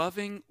means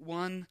loving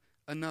one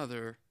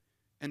another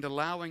and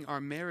allowing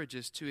our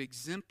marriages to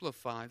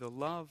exemplify the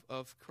love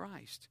of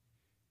Christ.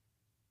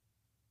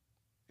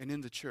 And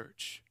in the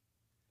church,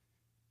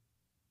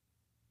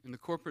 in the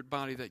corporate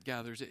body that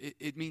gathers,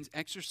 it means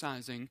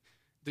exercising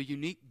the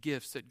unique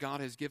gifts that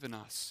God has given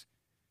us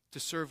to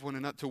serve one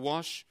another, to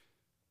wash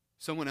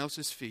someone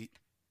else's feet,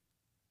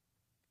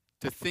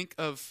 to think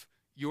of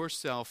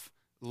yourself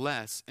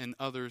less and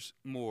others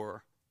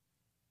more.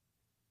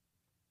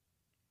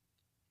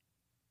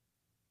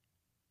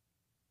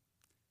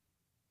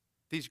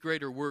 These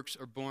greater works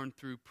are born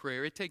through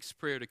prayer. It takes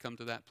prayer to come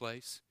to that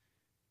place.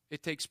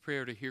 It takes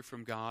prayer to hear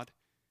from God.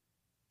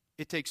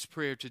 It takes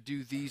prayer to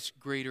do these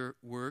greater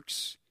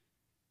works.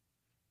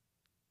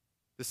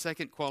 The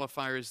second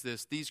qualifier is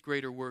this: these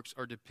greater works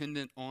are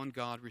dependent on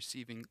God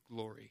receiving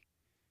glory.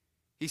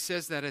 He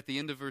says that at the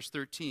end of verse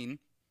 13,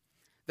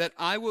 that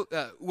I will,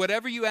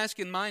 whatever you ask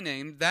in my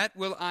name, that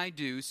will I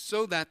do,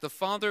 so that the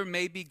Father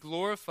may be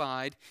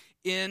glorified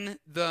in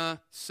the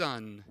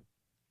Son.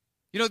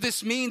 You know,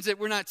 this means that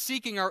we're not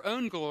seeking our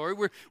own glory,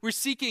 we're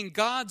seeking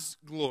God's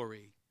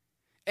glory.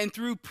 And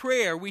through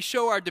prayer, we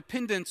show our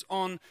dependence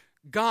on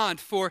God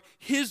for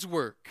His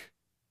work.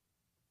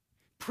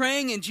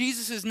 Praying in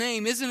Jesus'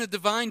 name isn't a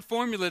divine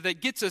formula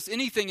that gets us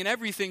anything and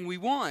everything we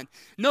want.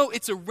 No,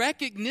 it's a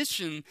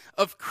recognition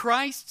of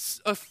Christ's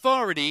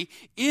authority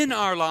in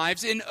our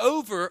lives and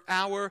over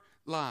our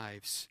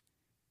lives.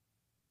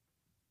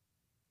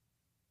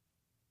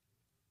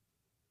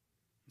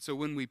 So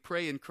when we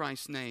pray in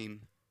Christ's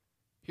name,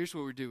 here's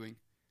what we're doing.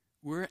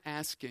 We're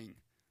asking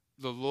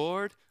the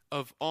Lord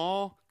of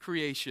all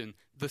creation,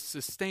 the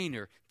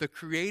sustainer, the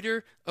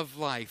creator of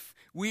life.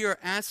 We are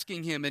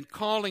asking Him and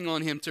calling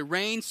on Him to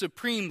reign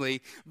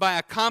supremely by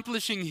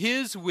accomplishing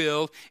His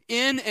will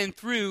in and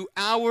through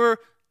our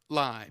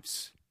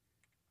lives.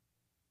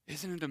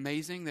 Isn't it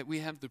amazing that we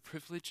have the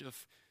privilege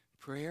of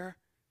prayer?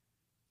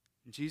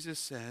 Jesus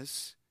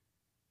says,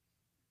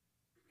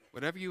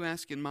 whatever you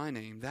ask in my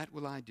name, that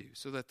will I do,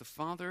 so that the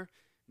Father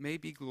may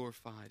be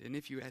glorified. And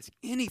if you ask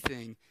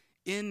anything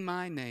in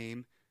my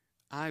name,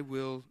 I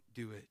will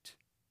do it.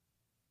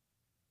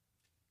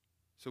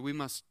 So we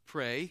must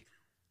pray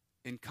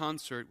in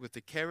concert with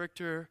the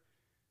character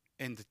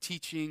and the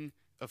teaching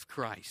of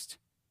Christ.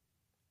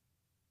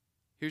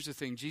 Here's the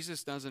thing: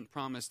 Jesus doesn't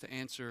promise to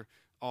answer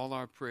all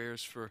our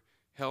prayers for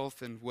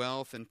health and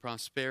wealth and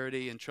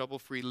prosperity and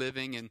trouble-free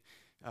living and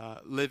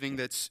living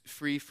that's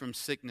free from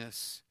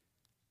sickness.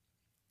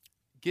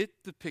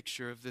 Get the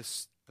picture of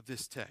this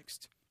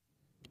text.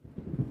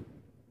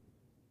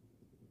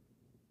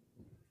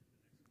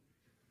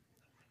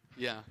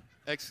 Yeah,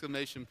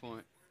 exclamation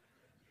point.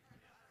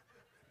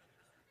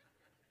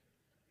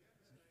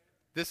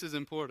 This is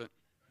important.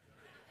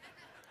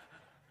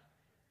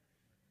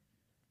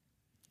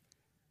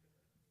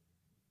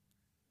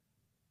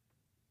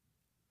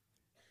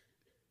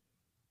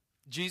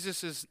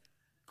 Jesus is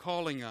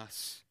calling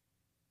us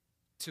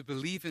to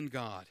believe in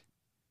God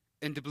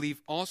and to believe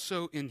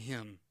also in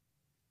Him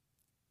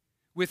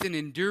with an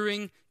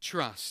enduring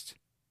trust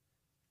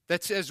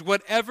that says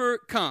whatever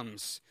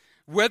comes,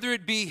 whether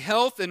it be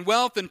health and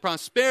wealth and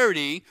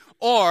prosperity,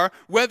 or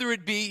whether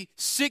it be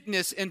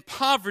sickness and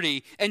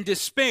poverty and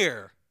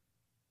despair,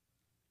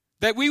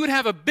 that we would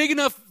have a big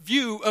enough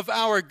view of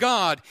our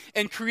God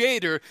and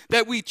Creator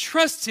that we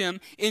trust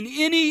Him in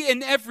any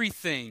and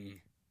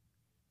everything.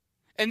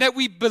 And that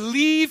we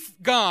believe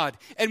God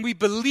and we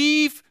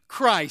believe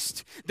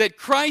Christ, that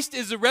Christ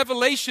is a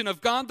revelation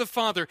of God the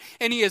Father,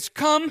 and He has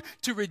come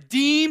to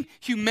redeem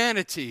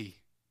humanity.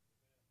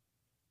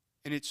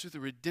 And it's through the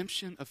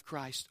redemption of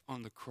Christ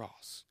on the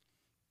cross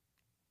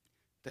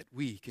that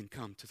we can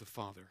come to the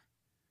Father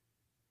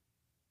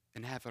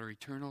and have our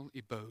eternal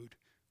abode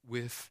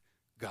with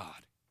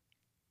God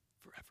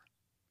forever.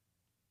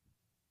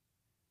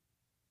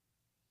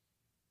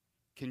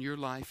 Can your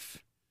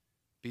life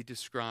be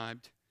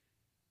described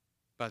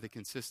by the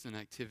consistent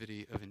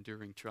activity of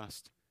enduring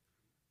trust?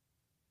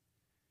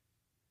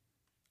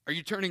 Are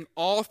you turning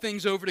all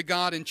things over to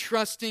God and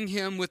trusting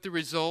Him with the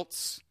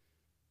results?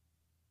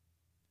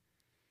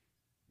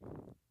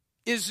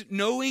 Is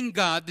knowing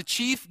God the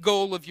chief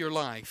goal of your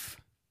life?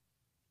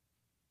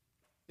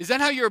 Is that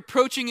how you're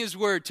approaching His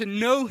Word, to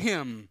know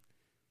Him?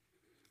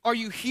 Are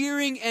you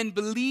hearing and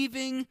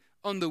believing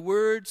on the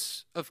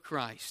words of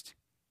Christ?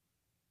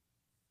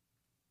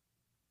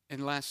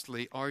 And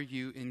lastly, are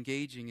you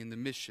engaging in the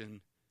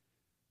mission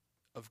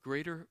of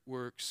greater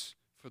works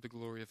for the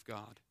glory of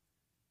God?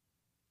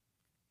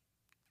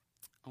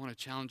 I want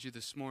to challenge you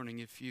this morning,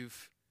 if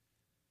you've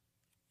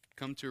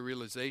come to a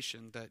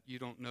realization that you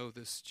don't know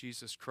this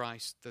Jesus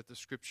Christ that the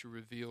Scripture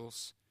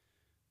reveals,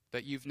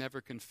 that you've never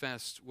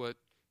confessed what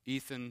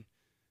Ethan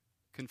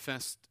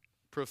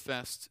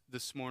professed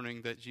this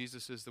morning, that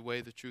Jesus is the way,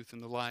 the truth,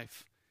 and the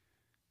life,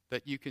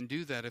 that you can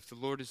do that if the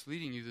Lord is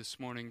leading you this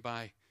morning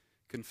by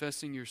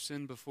confessing your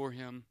sin before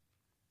Him,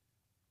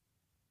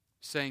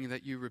 saying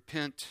that you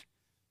repent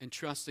and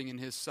trusting in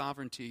His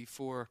sovereignty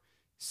for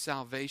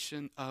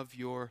salvation of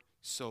your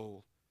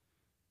soul.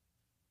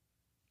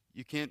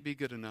 You can't be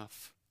good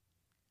enough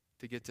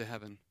to get to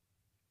heaven.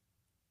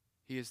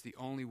 He is the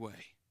only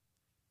way.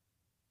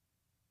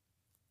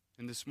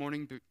 And this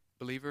morning,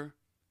 believer,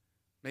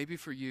 maybe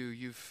for you,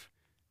 you've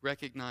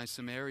recognized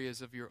some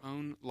areas of your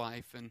own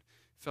life and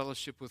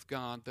fellowship with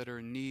God that are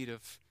in need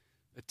of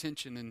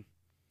attention, and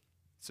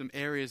some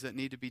areas that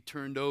need to be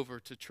turned over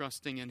to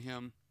trusting in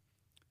Him.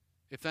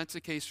 If that's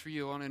the case for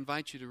you, I want to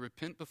invite you to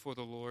repent before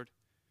the Lord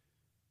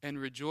and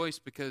rejoice,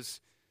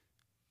 because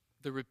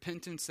the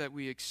repentance that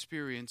we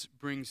experience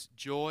brings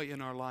joy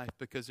in our life,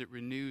 because it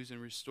renews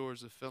and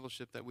restores the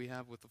fellowship that we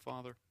have with the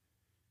Father.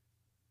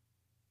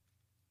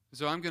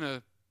 So I'm going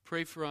to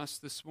pray for us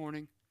this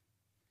morning,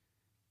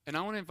 and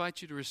I want to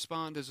invite you to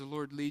respond as the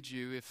Lord leads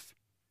you.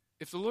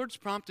 If the Lord's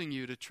prompting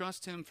you to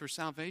trust Him for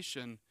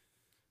salvation,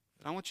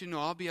 I want you to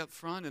know I'll be up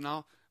front, and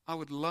I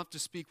would love to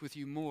speak with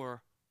you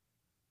more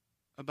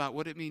about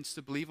what it means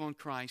to believe on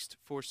Christ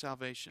for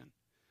salvation.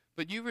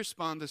 But you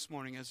respond this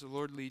morning as the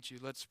Lord leads you.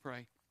 Let's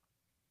pray.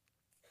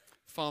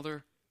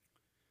 Father,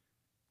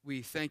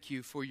 we thank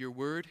You for Your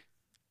word,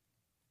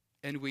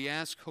 and we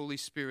ask, Holy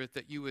Spirit,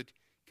 that You would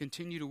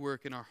continue to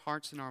work in our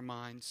hearts and our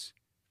minds.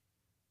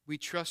 We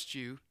trust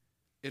You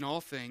in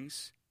all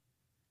things,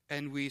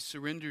 and we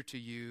surrender to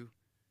You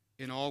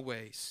in all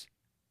ways.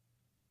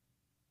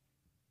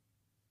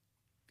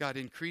 God,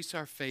 increase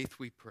our faith,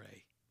 we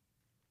pray.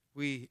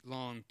 We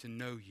long to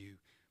know You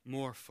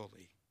more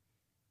fully.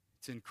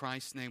 It's in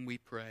Christ's name we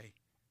pray.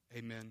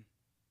 Amen.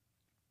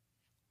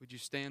 Would you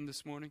stand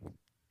this morning?